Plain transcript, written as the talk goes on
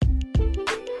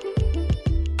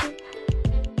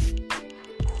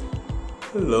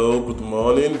Hello, good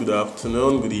morning, good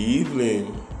afternoon, good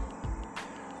evening,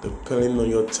 depending on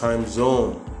your time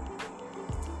zone.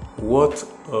 What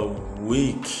a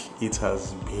week it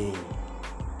has been.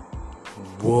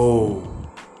 Whoa,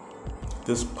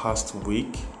 this past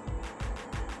week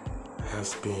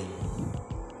has been,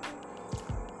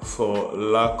 for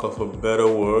lack of a better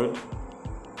word,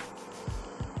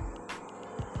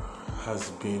 has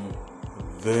been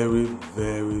very,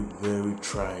 very, very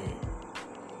trying.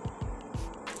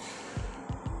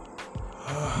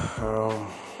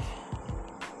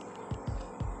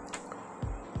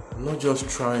 Not just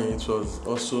trying, it was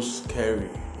also scary,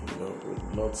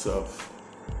 with lots of,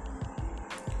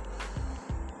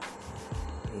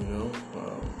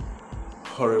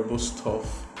 horrible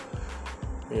stuff,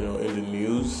 in the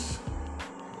news.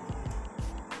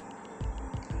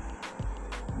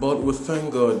 But we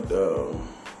thank God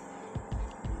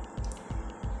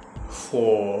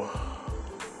for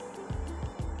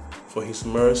His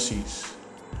mercies.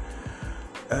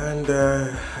 And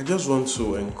I just want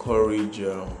to encourage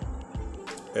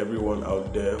everyone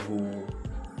out there who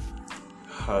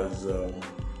has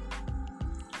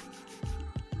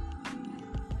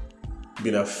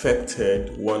been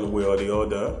affected one way or the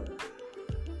other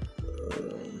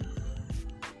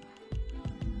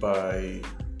by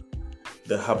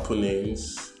the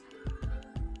happenings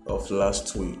of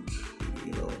last week.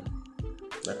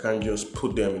 I can't just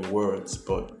put them in words,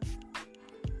 but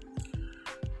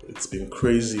it's been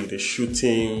crazy. The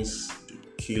shootings, the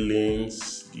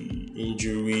killings, the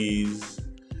injuries,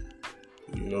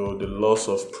 the loss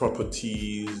of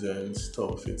properties and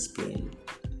stuff. It's been,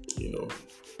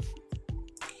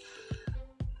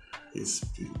 it's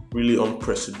really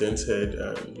unprecedented,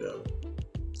 and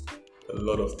a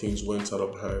lot of things went out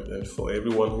of hand. And for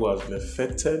everyone who has been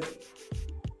affected,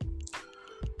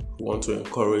 we want to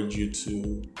encourage you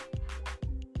to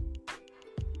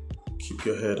keep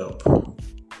your head up,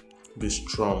 be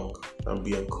strong, and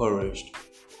be encouraged.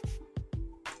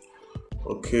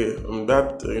 Okay, and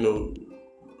that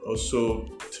also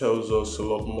tells us a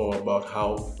lot more about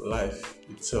how life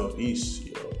itself is.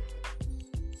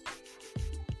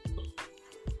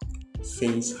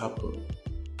 Things happen,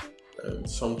 and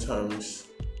sometimes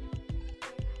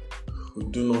we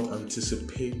do not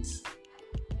anticipate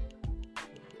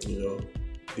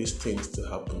these things to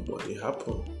happen, but they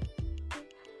happen.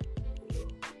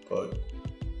 But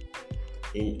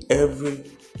in every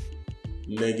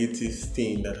negative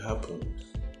thing that happens,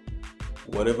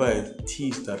 whatever it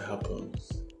is that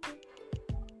happens,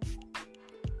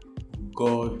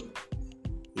 God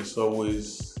is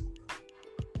always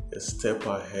a step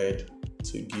ahead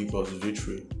to give us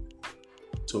victory,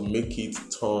 to make it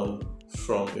turn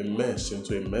from a mess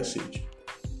into a message,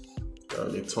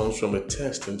 and it turns from a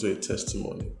test into a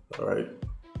testimony. All right.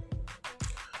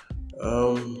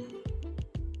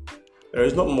 There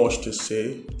is not much to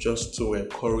say, just to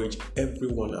encourage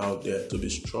everyone out there to be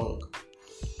strong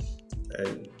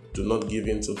and do not give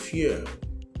in to fear,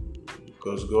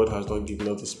 because God has not given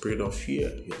us the spirit of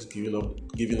fear. He has given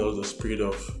us the spirit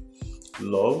of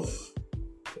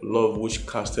love which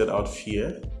casted out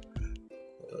fear,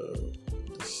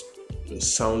 the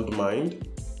sound mind,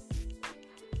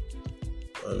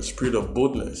 and the spirit of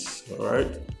boldness. All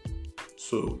right.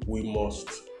 So we must,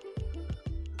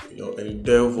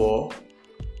 endeavor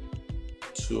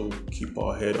to keep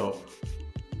our head up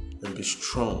and be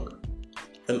strong,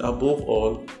 and above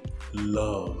all,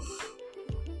 love,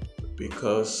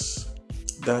 because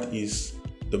that is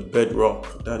the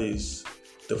bedrock, that is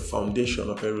the foundation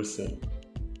of everything.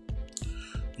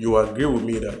 You agree with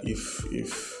me that if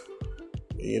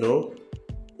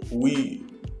we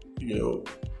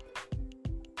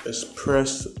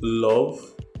express love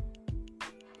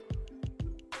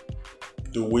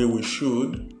the way we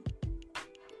should,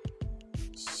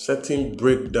 certain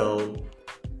breakdown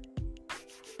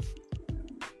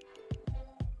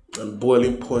and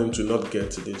boiling point to not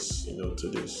get to this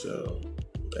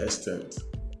extent,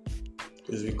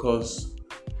 is because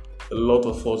a lot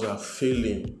of us are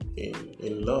failing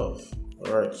in love.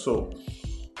 All right, so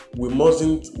we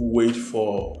mustn't wait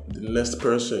for the next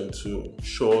person to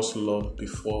show us love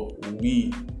before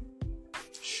we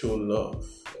show love.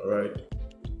 All right,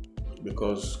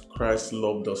 because Christ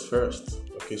loved us first.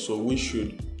 Okay, so we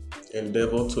should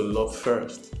endeavor to love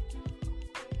first.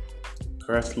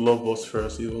 Christ loved us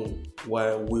first, even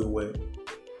while we were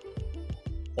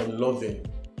unloving,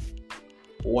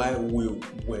 while we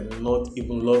were not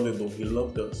even lovable. He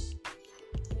loved us.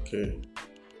 Okay,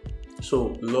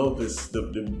 so love is the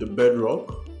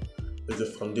bedrock, is the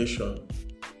foundation.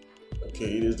 Okay,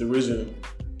 it is the reason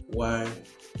why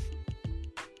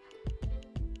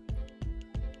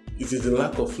it is the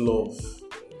lack of love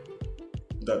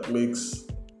that makes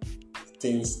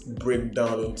things break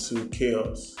down into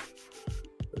chaos.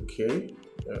 Okay?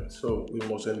 So we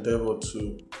must endeavor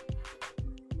to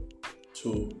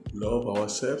love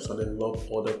ourselves and then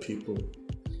love other people.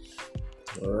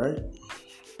 Alright?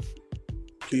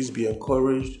 Please be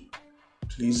encouraged.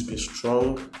 Please be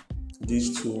strong.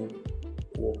 These two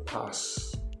will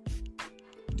pass.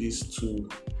 These two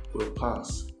will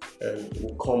pass. And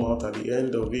will come out at the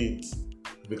end of it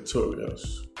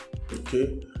victorious.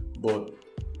 Okay? But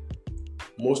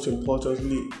most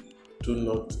importantly, do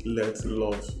not let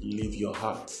love leave your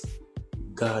heart.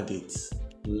 Guard it.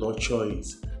 Nurture it.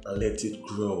 And let it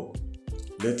grow.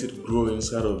 Let it grow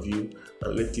inside of you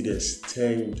and let it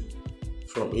extend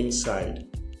from inside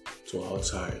to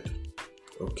outside.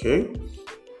 Okay?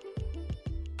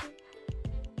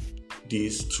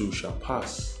 These two shall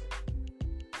pass.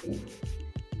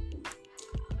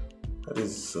 That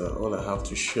is all I have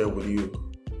to share with you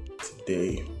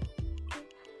today.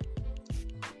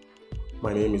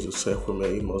 My name is Osefome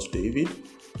Amos David.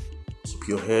 Keep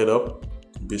your head up.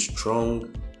 Be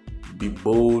strong. Be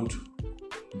bold,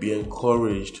 be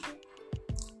encouraged,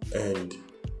 and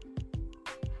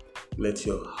let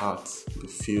your heart be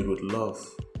filled with love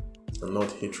and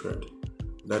not hatred.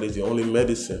 That is the only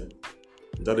medicine.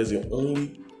 That is the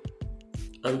only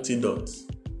antidote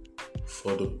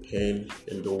for the pain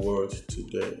in the world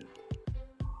today.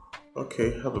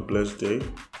 Okay, have a blessed day.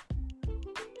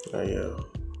 I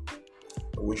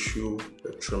wish you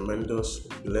a tremendous,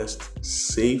 blessed,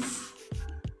 safe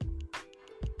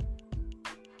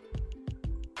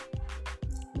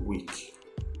week,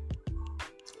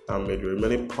 and may the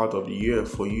remaining part of the year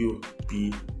for you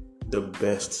be the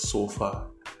best so far.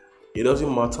 It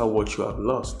doesn't matter what you have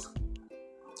lost,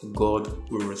 God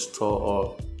will restore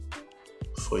all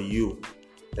for you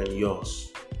and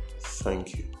yours.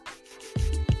 Thank you.